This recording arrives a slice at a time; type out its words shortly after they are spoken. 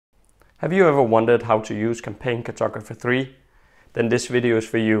Have you ever wondered how to use Campaign Cartographer 3? Then this video is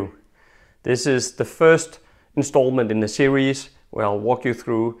for you. This is the first installment in the series where I'll walk you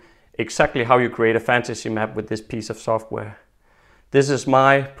through exactly how you create a fantasy map with this piece of software. This is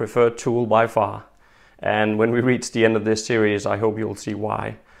my preferred tool by far, and when we reach the end of this series I hope you'll see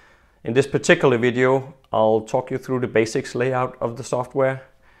why. In this particular video I'll talk you through the basics layout of the software,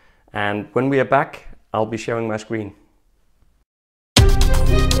 and when we are back I'll be sharing my screen.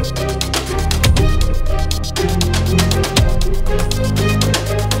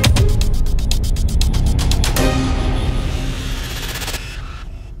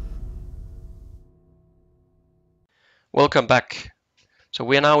 Welcome back. So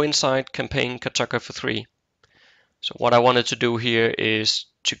we are now inside Campaign Cartographer 3. So what I wanted to do here is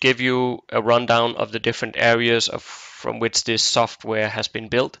to give you a rundown of the different areas from which this software has been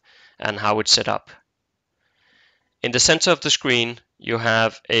built and how it's set up. In the center of the screen you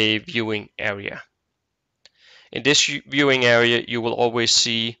have a viewing area. In this viewing area you will always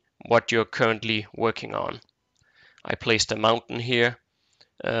see what you're currently working on. I placed a mountain here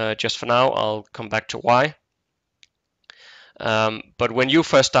just for now. I'll come back to why. But when you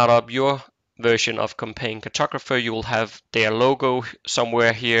first start up your version of Campaign Cartographer, you will have their logo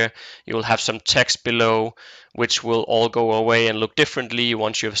somewhere here. You will have some text below, which will all go away and look differently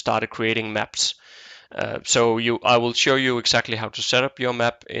once you have started creating maps. I will show you exactly how to set up your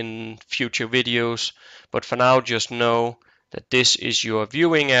map in future videos. But for now, just know that this is your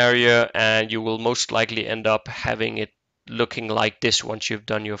viewing area, and you will most likely end up having it looking like this once you've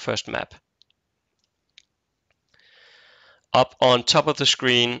done your first map. Up on top of the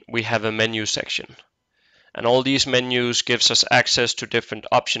screen we have a menu section, and all these menus gives us access to different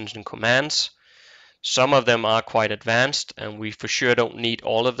options and commands. Some of them are quite advanced and we for sure don't need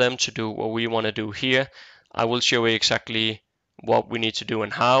all of them to do what we want to do here. I will show you exactly what we need to do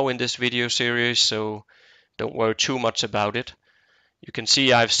and how in this video series, so don't worry too much about it. You can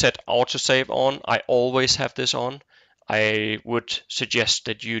see I've set autosave on. I always have this on. I would suggest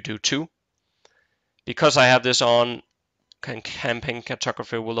that you do too. Because I have this on, Campaign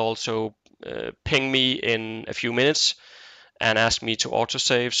Cartographer will also ping me in a few minutes and ask me to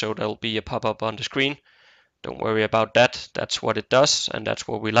autosave, so there'll be a pop-up on the screen. Don't worry about that. That's what it does and that's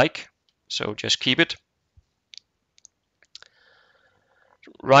what we like, so just keep it.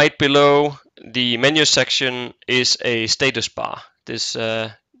 Right below the menu section is a status bar, this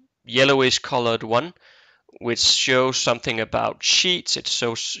yellowish colored one, which shows something about sheets. It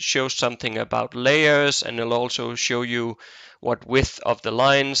shows something about layers, and it'll also show you what width of the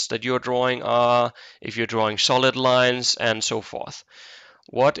lines that you're drawing are, if you're drawing solid lines, and so forth.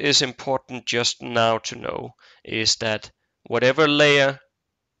 What is important just now to know is that whatever layer,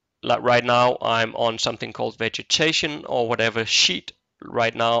 like right now I'm on something called vegetation, or whatever sheet,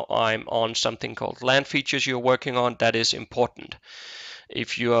 right now I'm on something called land features you're working on, that is important.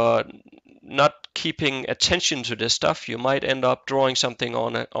 If you are not keeping attention to this stuff, you might end up drawing something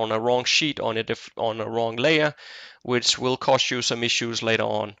on a wrong sheet, on a wrong layer, which will cause you some issues later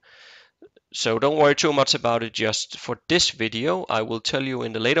on. So don't worry too much about it just for this video. I will tell you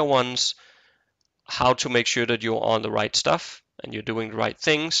in the later ones how to make sure that you're on the right stuff and you're doing the right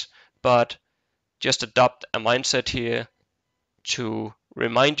things, but just adopt a mindset here to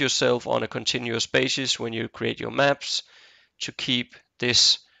remind yourself on a continuous basis when you create your maps to keep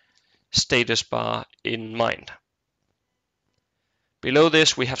this status bar in mind. Below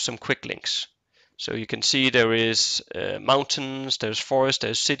this we have some quick links. So you can see there is mountains, there's forests,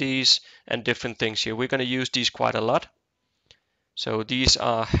 there's cities and different things here. We're going to use these quite a lot. So these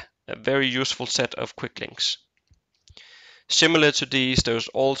are a very useful set of quick links. Similar to these, there's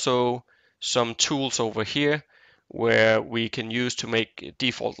also some tools over here where we can use to make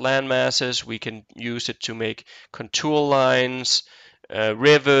default land masses. We can use it to make contour lines,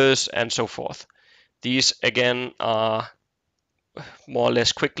 rivers, and so forth. These again are more or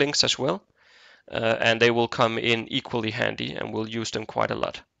less quick links as well, and they will come in equally handy, and we'll use them quite a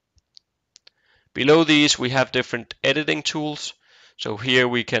lot. Below these we have different editing tools. So here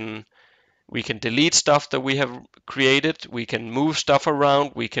we can delete stuff that we have created, we can move stuff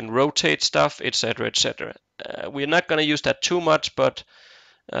around, we can rotate stuff, etc., etc. We're not going to use that too much, but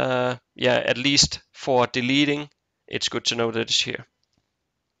yeah, at least for deleting it's good to know that it's here.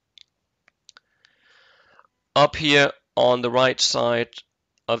 Up here on the right side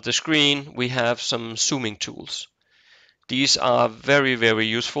of the screen we have some zooming tools. These are very, very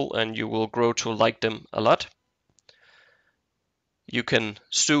useful and you will grow to like them a lot. You can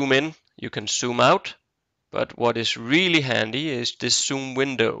zoom in, you can zoom out, but what is really handy is this zoom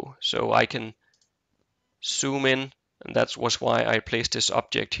window. So I can zoom in And that was why I placed this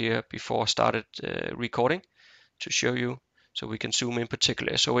object here before I started recording, to show you, so we can zoom in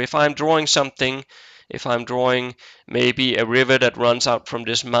particular. So if I'm drawing something, if I'm drawing maybe a river that runs out from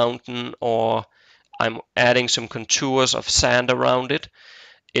this mountain, or I'm adding some contours of sand around it,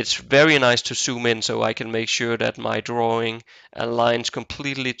 it's very nice to zoom in so I can make sure that my drawing aligns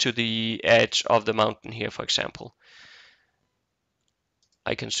completely to the edge of the mountain here, for example.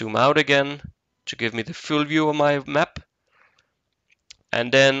 I can zoom out again to give me the full view of my map.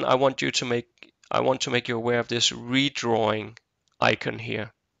 And then I want to make you aware of this redrawing icon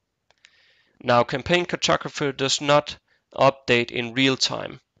here. Now, Campaign Cartographer does not update in real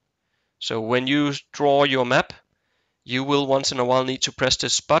time. So when you draw your map, you will once in a while need to press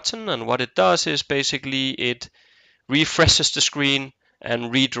this button, and what it does is basically it refreshes the screen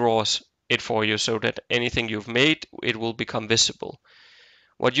and redraws it for you so that anything you've made, it will become visible.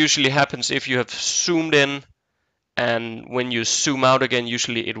 What usually happens if you have zoomed in, and when you zoom out again,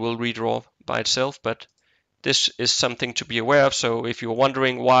 usually it will redraw by itself, but this is something to be aware of. So if you're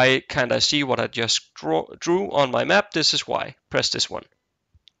wondering why can't I see what I just drew on my map, this is why. Press this one.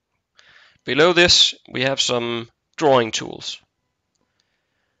 Below this, we have some drawing tools.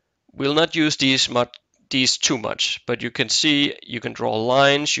 We'll not use these too much, but you can see you can draw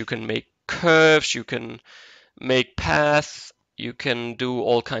lines, you can make curves, you can make paths, you can do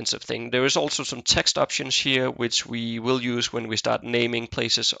all kinds of things. There is also some text options here which we will use when we start naming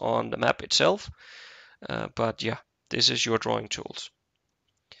places on the map itself. But yeah, this is your drawing tools.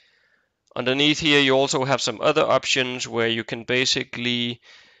 Underneath here you also have some other options where you can basically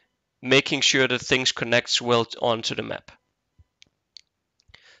making sure that things connect well onto the map.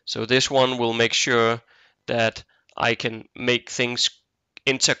 So this one will make sure that I can make things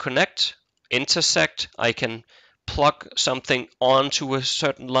interconnect, intersect. I can plug something onto a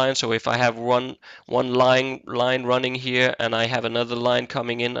certain line. So if I have one line running here and I have another line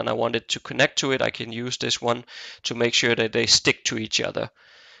coming in and I want it to connect to it, I can use this one to make sure that they stick to each other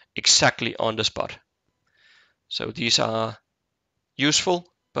exactly on the spot. So these are useful,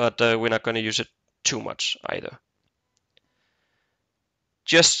 but we're not going to use it too much either.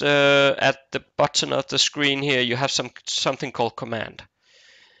 Just at the bottom of the screen here, you have something called command.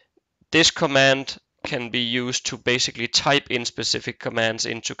 This command can be used to basically type in specific commands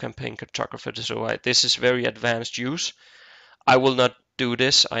into Campaign Cartographer. So this is very advanced use. I will not do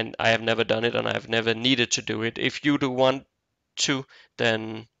this. I have never done it and I have never needed to do it. If you do want to,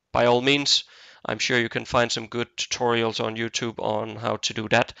 then by all means, I'm sure you can find some good tutorials on YouTube on how to do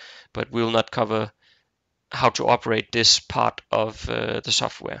that, but we'll not cover how to operate this part of the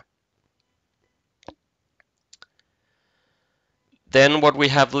software. Then what we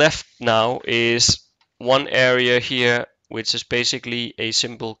have left now is one area here which is basically a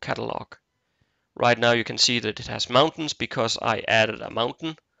simple catalog. Right now you can see that it has mountains because I added a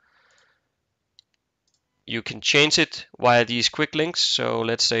mountain. You can change it via these quick links. So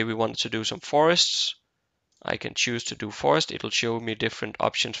let's say we wanted to do some forests. I can choose to do forest. It'll show me different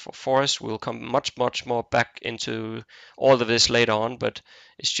options for forest. We'll come much more back into all of this later on, but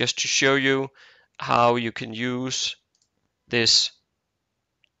it's just to show you how you can use this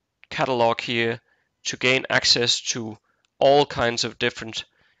catalog here to gain access to all kinds of different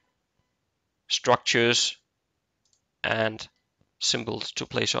structures and symbols to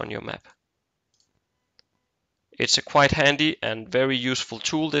place on your map. It's a quite handy and very useful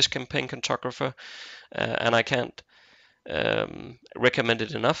tool, this Campaign Cartographer, and I can't recommend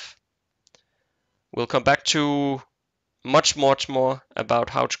it enough. We'll come back to much more about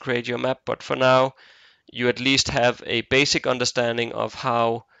how to create your map, but for now you at least have a basic understanding of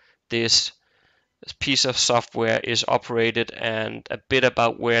how this piece of software is operated and a bit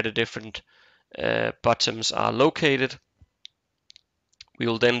about where the different buttons are located. We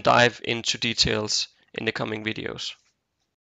will then dive into details in the coming videos.